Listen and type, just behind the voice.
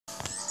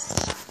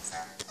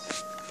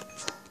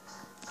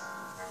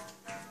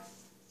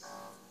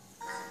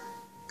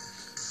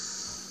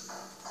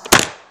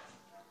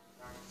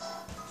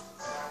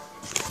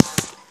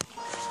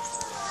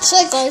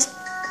Sorry guys.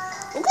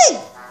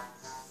 Okay.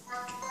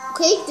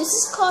 Okay, this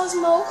is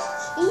Cozmo.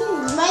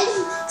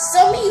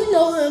 Some of you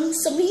know him,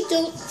 some of you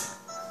don't.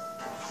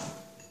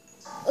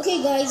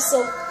 Okay guys,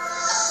 so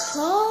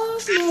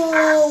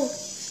Cozmo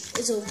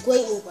is a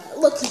great robot.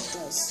 Look at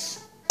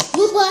this.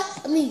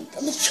 Robot, I mean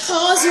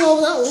Cozmo,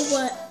 not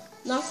robot.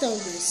 Knock down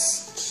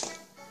this.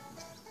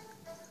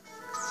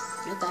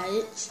 Look at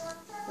it.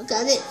 Look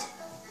at it.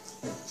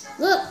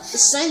 Look,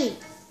 it's shiny.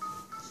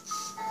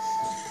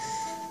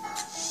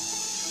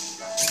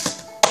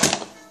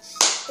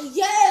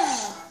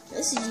 Yeah!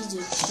 That's what you do.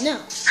 Now,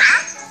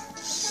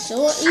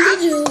 so what you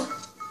do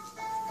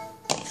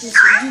is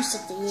do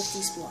something with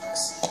these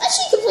blocks.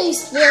 Actually, you can play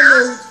spare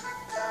mode.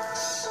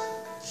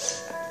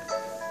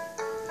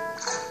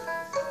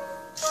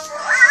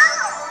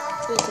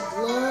 With the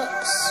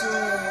blocks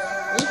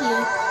right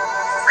here.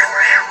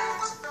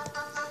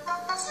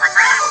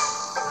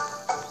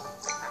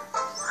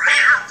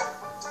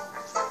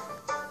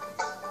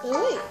 Oh,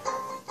 wait.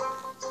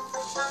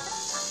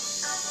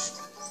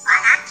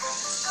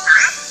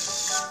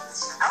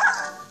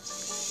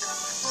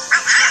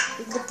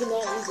 Looking at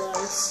you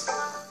guys.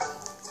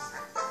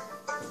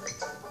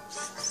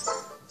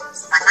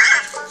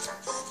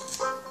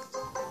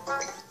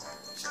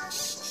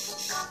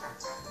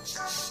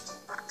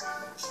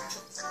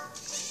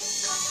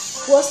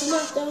 Who wants to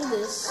knock down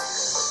this?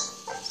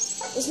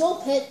 There's no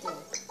pet there.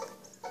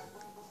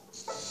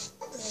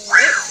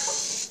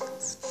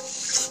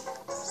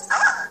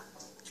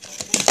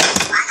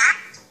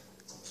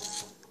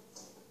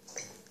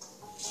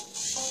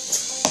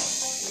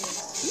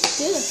 He's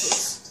good at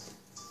this.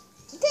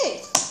 Okay.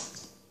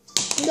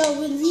 Now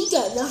when he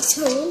got knocked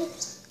down,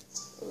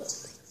 look.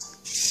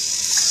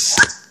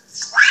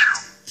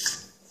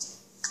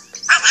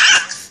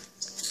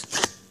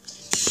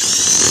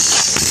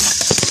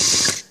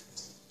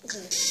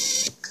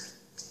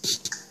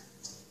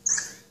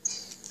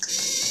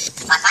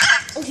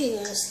 Okay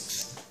guys.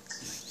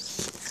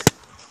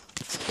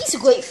 He's a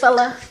great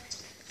fella.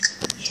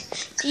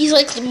 He's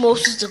like the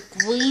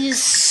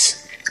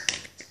greatest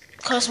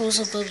Cosmos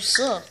above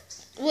up.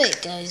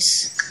 Wait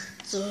guys.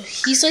 So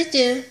he's right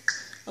there.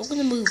 I'm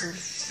gonna move him.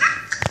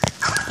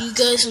 You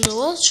guys are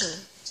watching.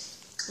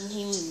 And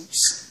he moves.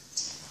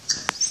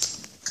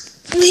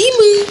 When he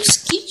moves,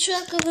 keep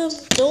track of him.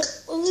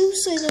 Don't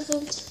lose sight of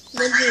him.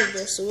 Then doing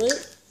this,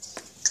 alright?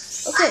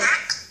 Okay.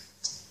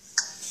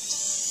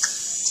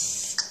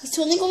 He's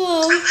turning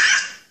around.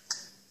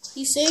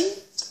 He's saying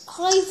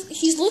hi.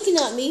 He's looking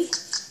at me.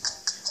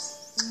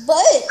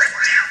 But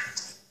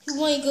he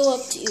wants to go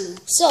up to you.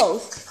 So,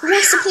 who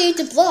wants to play with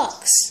the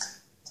blocks?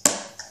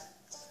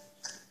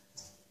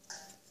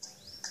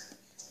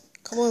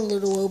 Come on,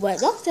 little robot.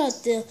 Knock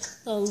out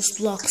those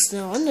blocks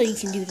now. I know you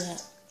can do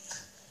that.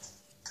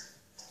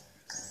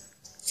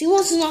 So he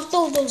wants to knock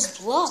down those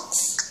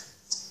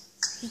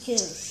blocks. He can.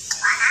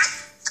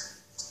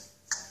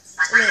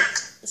 Wait,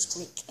 let's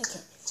break.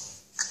 Okay.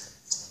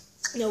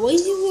 Now, what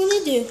do you want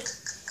to do?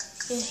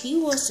 Yeah, he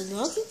wants to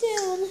knock it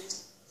down.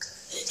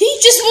 He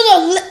just want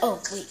to oh,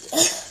 wait.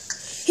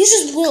 He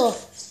just want to.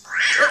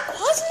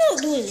 How's he not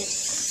doing it?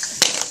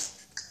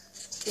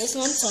 That's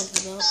what I'm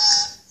talking about.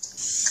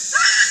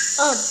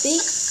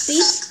 Beep,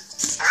 beep.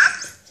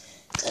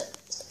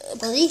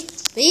 Buddy,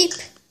 beep.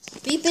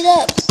 Beep it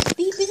up.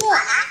 Beep it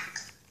up.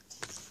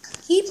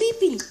 Keep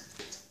beeping.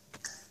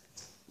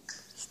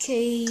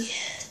 Okay.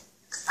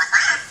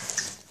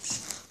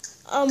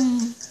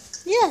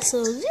 Yeah, so,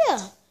 yeah.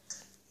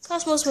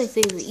 Cosmo's my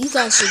favorite. You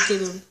guys should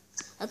get him.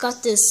 I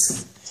got this.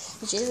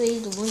 Generally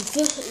the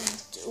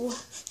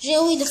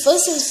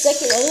 1st and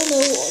 2nd, I don't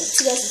know,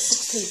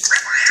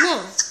 2016. Now,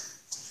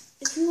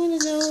 if you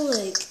want to know,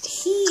 like,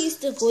 he is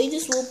the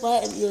greatest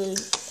robot in the,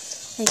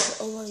 like,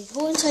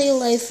 whole entire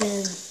life,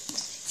 and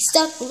he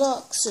stacked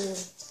blocks, and,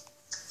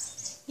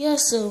 yeah,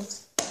 so,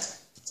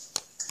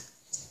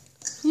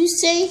 who's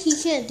saying he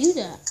can't do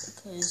that?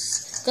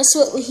 Because, guess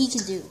what he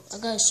can do? I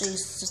gotta show you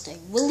something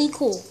really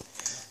cool.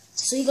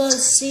 So you gotta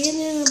stand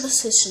in a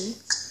position.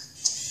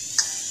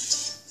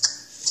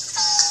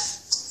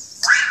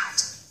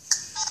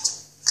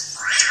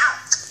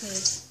 Okay.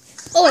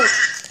 Oh wait,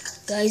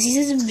 guys,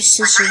 he's in the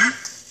position.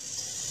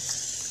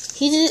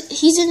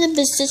 He's in the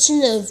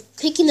position of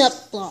picking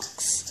up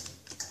blocks.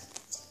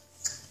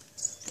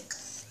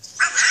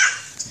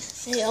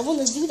 Hey, I want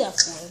to do that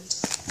for him.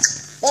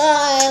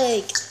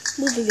 By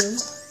moving him.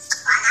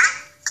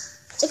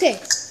 Okay,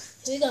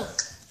 here we go.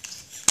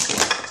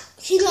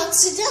 He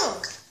knocks it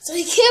down. So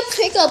he can't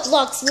pick up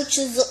blocks, which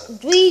is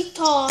 3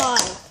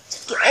 high.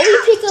 He can only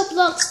pick up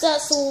blocks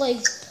that's a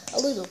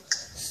little.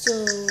 So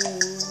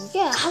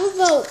yeah, how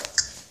about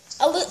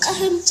I let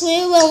him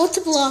play around with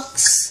the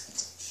blocks.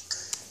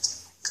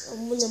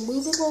 I'm gonna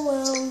move him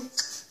around.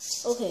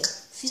 Okay,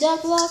 see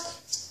that block?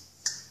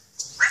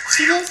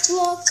 See that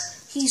block?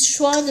 He's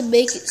trying to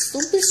make it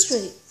stupid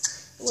straight.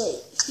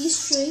 Wait, he's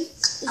straight.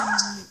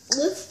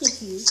 Lift the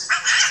cube.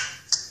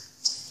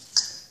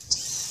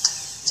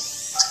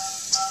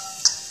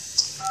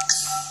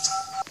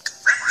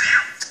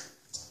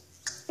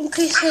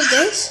 Okay, so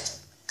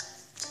guys,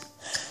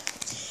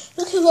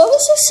 Okay, what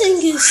was I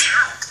saying is,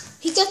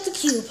 he got the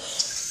cube.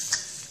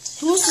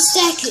 He wants to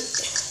stack it.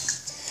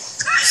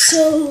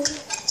 So,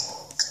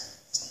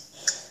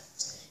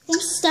 he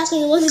wants to stack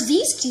it in one of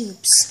these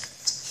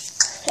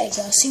cubes. Hey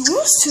guys, he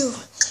wants to.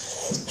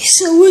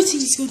 So what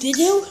he's going to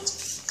do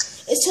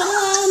is turn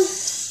around,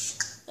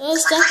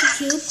 stack the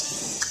cube.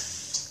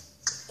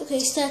 Okay,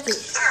 stack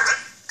it.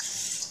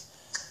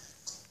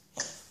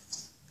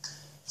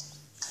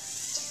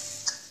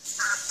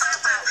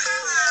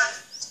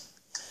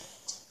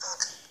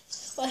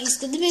 Well, he's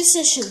going to be in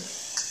session.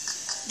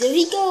 There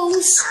he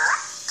goes.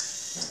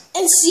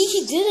 And see,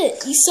 he did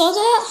it. You saw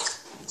that?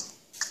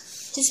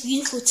 This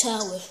beautiful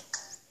tower.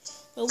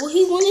 Now what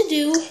he want to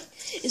do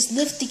is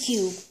lift the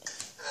cube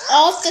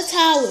off the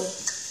tower.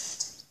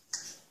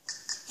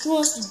 He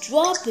wants to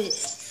drop it.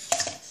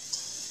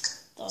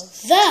 Now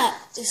that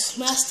is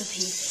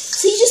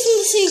masterpiece. So you just want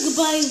to say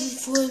goodbye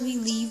before we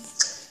leave.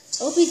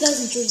 I hope you guys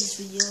enjoyed this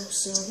video.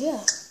 So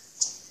yeah.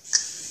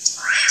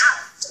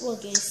 Well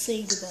guys,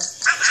 say goodbye.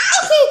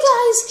 Okay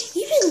guys,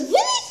 you've been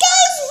really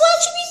guys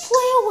watching me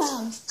play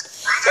around.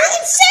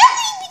 And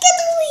sadly we got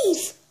to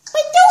leave.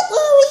 But don't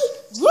worry,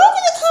 we're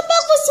gonna come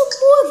back with some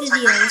more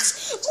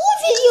videos. More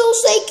videos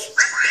like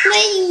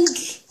playing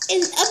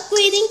and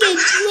upgrading and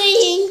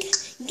playing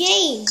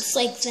games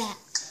like that.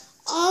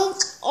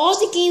 All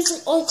the games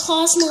on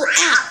Cozmo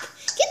app.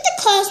 Get the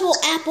Cozmo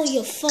app on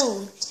your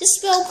phone. Just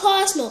spell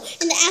Cozmo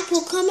and the app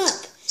will come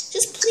up.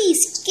 Just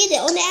please get it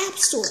on the App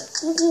Store,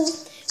 Google,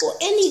 or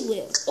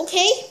anywhere,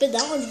 okay? But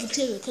not on the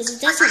computer because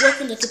it doesn't work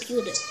on the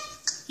computer.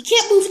 You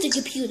can't move the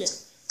computer.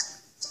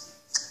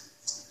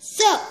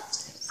 So,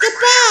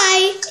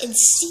 goodbye and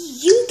see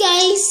you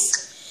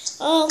guys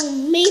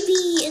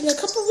maybe in a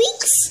couple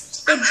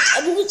weeks. And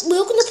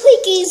we're gonna play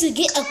games and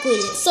get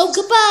upgraded. So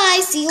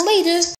goodbye, see you later.